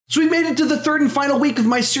So we made it to the third and final week of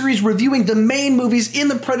my series reviewing the main movies in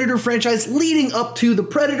the Predator franchise leading up to The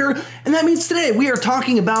Predator, and that means today we are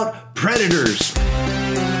talking about Predators.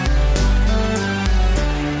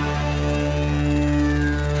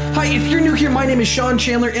 Hi, if you're new here, my name is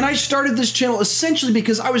Chandler, and I started this channel essentially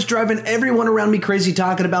because I was driving everyone around me crazy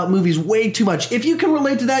talking about movies way too much. If you can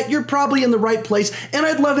relate to that, you're probably in the right place, and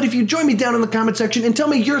I'd love it if you join me down in the comment section and tell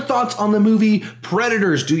me your thoughts on the movie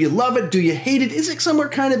Predators. Do you love it? Do you hate it? Is it somewhere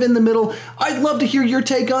kind of in the middle? I'd love to hear your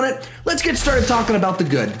take on it. Let's get started talking about the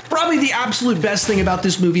good. Probably the absolute best thing about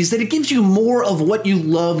this movie is that it gives you more of what you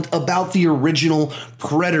loved about the original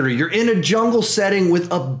Predator. You're in a jungle setting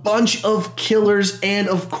with a bunch of killers and,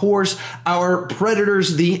 of course, our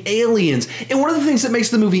predators, the aliens. And one of the things that makes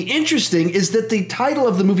the movie interesting is that the title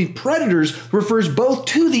of the movie Predators refers both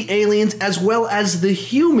to the aliens as well as the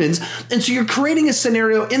humans. And so you're creating a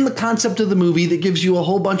scenario in the concept of the movie that gives you a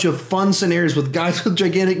whole bunch of fun scenarios with guys with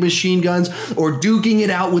gigantic machine guns or duking it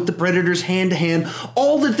out with the predators hand to hand.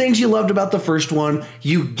 All the things you loved about the first one,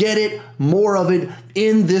 you get it, more of it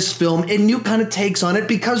in this film, and new kind of takes on it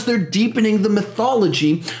because they're deepening the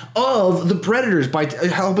mythology of the predators by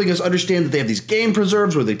helping us understand that they have these game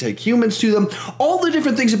preserves where they take humans to them. All the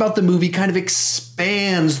different things about the movie kind of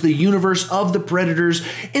expands the universe of the predators,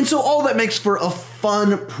 and so all that makes for a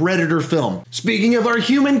fun Predator film. Speaking of our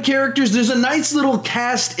human characters, there's a nice little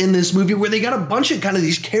cast in this movie where they got a bunch of kind of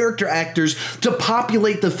these character actors to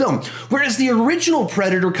populate the film. Whereas the original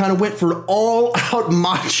Predator kind of went for all-out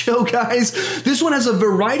macho guys, this one has a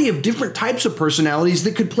variety of different types of personalities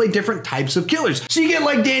that could play different types of killers. So you get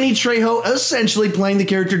like Danny Trejo essentially playing the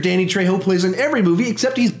character Danny Trejo plays in every movie,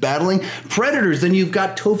 except he's battling predators. Then you've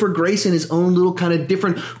got Topher Grace in his own little kind of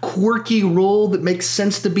different quirky role that makes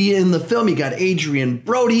sense to be in the film. You got Adrien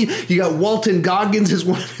Brody, you got Walton Goggins as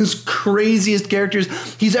one of his craziest characters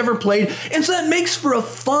he's ever played. And so that makes for a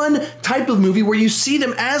fun type of movie where you see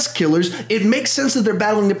them as killers. It makes sense that they're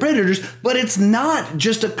battling the predators, but it's not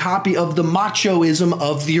just a copy of the machoism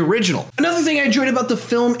of the original. Another thing I enjoyed about the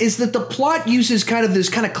film is that the plot uses this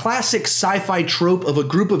kind of classic sci-fi trope of a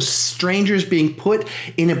group of strangers being put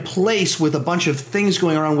in a place with a bunch of things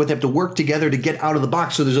going around where they have to work together to get out of the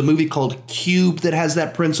box. So there's a movie called Cube that has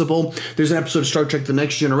that principle. There's an episode of Star Trek The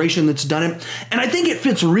Next Generation that's done it. And I think it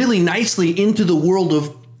fits really nicely into the world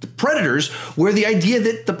of the Predators, where the idea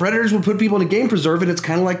that the Predators would put people in a game preserve and it's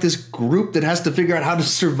kind of like this group that has to figure out how to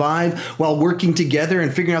survive while working together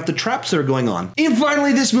and figuring out the traps that are going on. And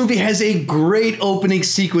finally, this movie has a great opening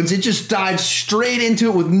sequence. It just dives straight into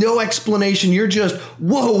it with no explanation. You're just,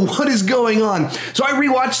 whoa, what is going on? So I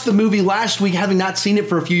rewatched the movie last week, having not seen it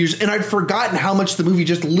for a few years, and I'd forgotten how much the movie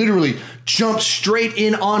just literally jumps straight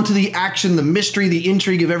in onto the action, the mystery, the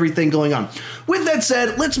intrigue of everything going on. With that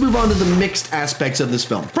said, let's move on to the mixed aspects of this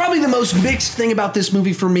film. Probably the most mixed thing about this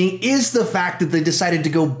movie for me is the fact that they decided to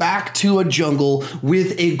go back to a jungle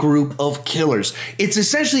with a group of killers. It's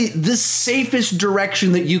essentially the safest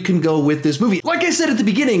direction that you can go with this movie. Like I said at the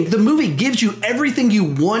beginning, the movie gives you everything you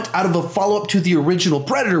want out of a follow-up to the original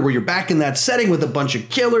Predator, where you're back in that setting with a bunch of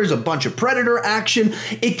killers, a bunch of Predator action.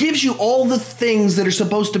 It gives you all the things that are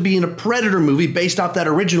supposed to be in a Predator movie based off that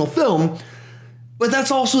original film. But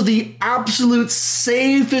that's also the absolute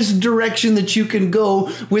safest direction that you can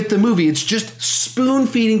go with the movie. It's just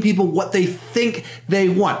spoon-feeding people what they think they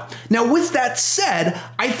want. Now, with that said,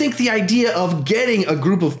 I think the idea of getting a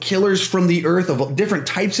group of killers from the Earth, of different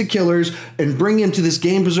types of killers, and bringing them to this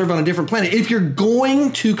game preserve on a different planet, if you're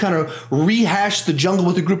going to kind of rehash the jungle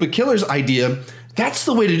with a group of killers idea, that's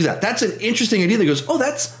the way to do that. That's an interesting idea that goes, oh,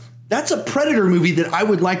 that's a Predator movie that I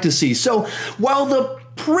would like to see. So while the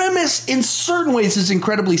premise in certain ways is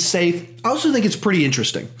incredibly safe, I also think it's pretty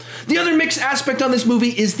interesting. The other mixed aspect on this movie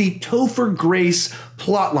is the Topher Grace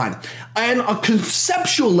plotline. And on a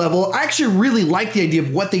conceptual level, I actually really like the idea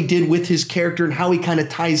of what they did with his character and how he kind of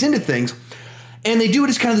ties into things. And they do it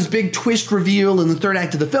as kind of this big twist reveal in the third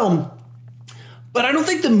act of the film. But I don't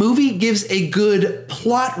think the movie gives a good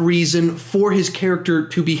plot reason for his character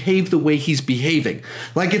to behave the way he's behaving.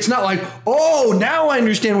 Like, it's not like, oh, now I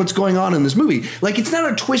understand what's going on in this movie. Like, it's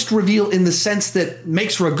not a twist reveal in the sense that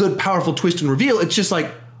makes for a good, powerful twist and reveal. It's just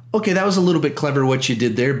like, okay, that was a little bit clever what you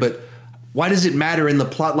did there, but why does it matter in the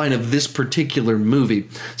plotline of this particular movie?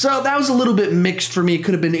 So that was a little bit mixed for me. It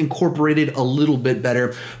could have been incorporated a little bit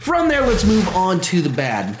better. From there, let's move on to the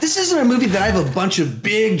bad. This isn't a movie that I have a bunch of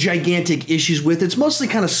big, gigantic issues with. It's mostly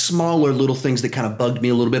kind of smaller little things that kind of bugged me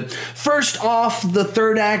a little bit. First off, the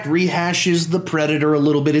third act rehashes the Predator a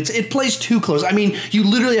little bit. It plays too close. I mean, you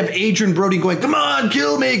literally have Adrien Brody going, come on,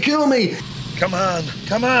 kill me, kill me. Come on,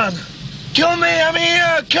 come on. Kill me, I'm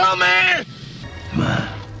here, kill me. Come on.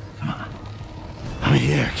 I'm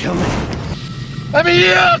here. Kill me. Let me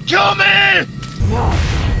heal! Kill me! No.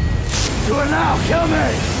 Do it now. Kill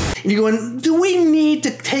me. And you're going, do we need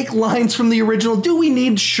to take lines from the original? Do we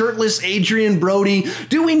need shirtless Adrien Brody?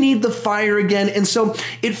 Do we need the fire again? And so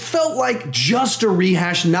it felt like just a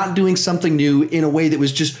rehash, not doing something new in a way that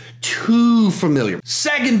was just too familiar.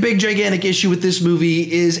 Second big gigantic issue with this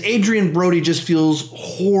movie is Adrien Brody just feels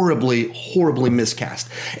horribly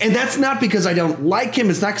miscast. And that's not because I don't like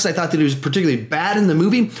him. It's not because I thought that he was particularly bad in the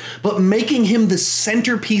movie, but making him the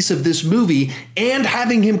centerpiece of this movie and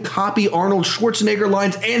having him copy Arnold Schwarzenegger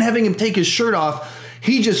lines and having him take his shirt off,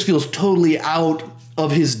 he just feels totally out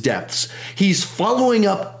of his depths. He's following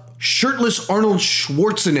up shirtless Arnold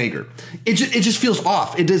Schwarzenegger. It just feels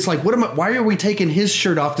off. It's like, why are we taking his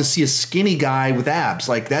shirt off to see a skinny guy with abs?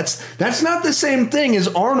 Like that's not the same thing as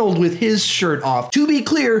Arnold with his shirt off. To be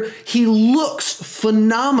clear, he looks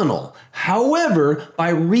phenomenal. However,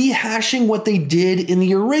 by rehashing what they did in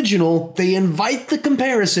the original, they invite the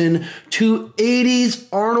comparison to 80s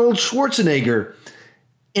Arnold Schwarzenegger.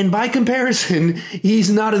 And by comparison, he's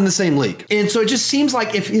not in the same league. And so it just seems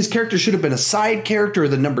like if his character should have been a side character or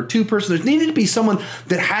the number 2 person, there needed to be someone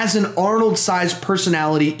that has an Arnold-sized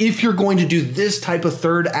personality if you're going to do this type of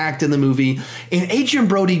third act in the movie. And Adrien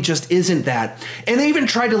Brody just isn't that. And they even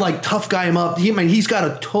tried to like tough guy him up. He's got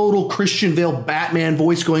a total Christian Bale Batman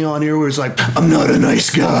voice going on here where it's like, I'm not a nice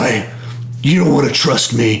guy. You don't want to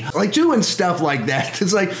trust me. Like doing stuff like that.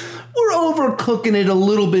 It's like, we're overcooking it a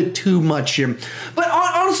little bit too much here. But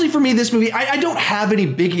honestly, for me, this movie, I don't have any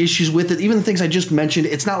big issues with it. Even the things I just mentioned,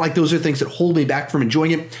 it's not like those are things that hold me back from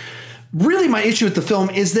enjoying it. Really, my issue with the film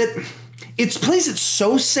is that it plays it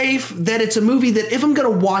so safe that it's a movie that if I'm going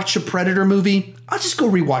to watch a Predator movie, I'll just go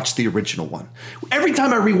rewatch the original one. Every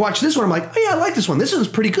time I rewatch this one, I'm like, oh yeah, I like this one. This one's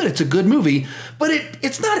pretty good. It's a good movie, but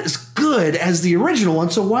it's not as good as the original one.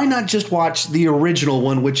 So why not just watch the original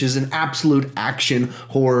one, which is an absolute action,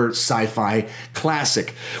 horror, sci-fi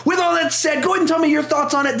classic. With all that said, go ahead and tell me your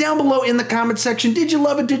thoughts on it down below in the comment section. Did you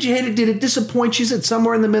love it? Did you hate it? Did it disappoint you? Is it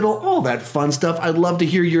somewhere in the middle? All that fun stuff. I'd love to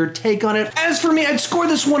hear your take on it. As for me, I'd score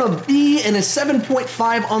this one a B and a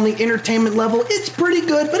 7.5 on the entertainment level. It's pretty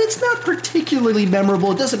good, but it's not particularly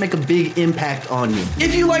memorable. It doesn't make a big impact on you.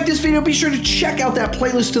 If you like this video, be sure to check out that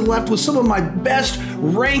playlist to the left with some of my best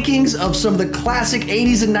rankings of some of the classic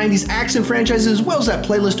 80s and 90s action franchises, as well as that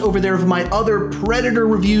playlist over there of my other Predator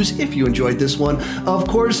reviews, if you enjoyed this one, of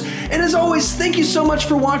course. And as always, thank you so much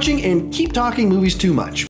for watching, and keep talking movies too much.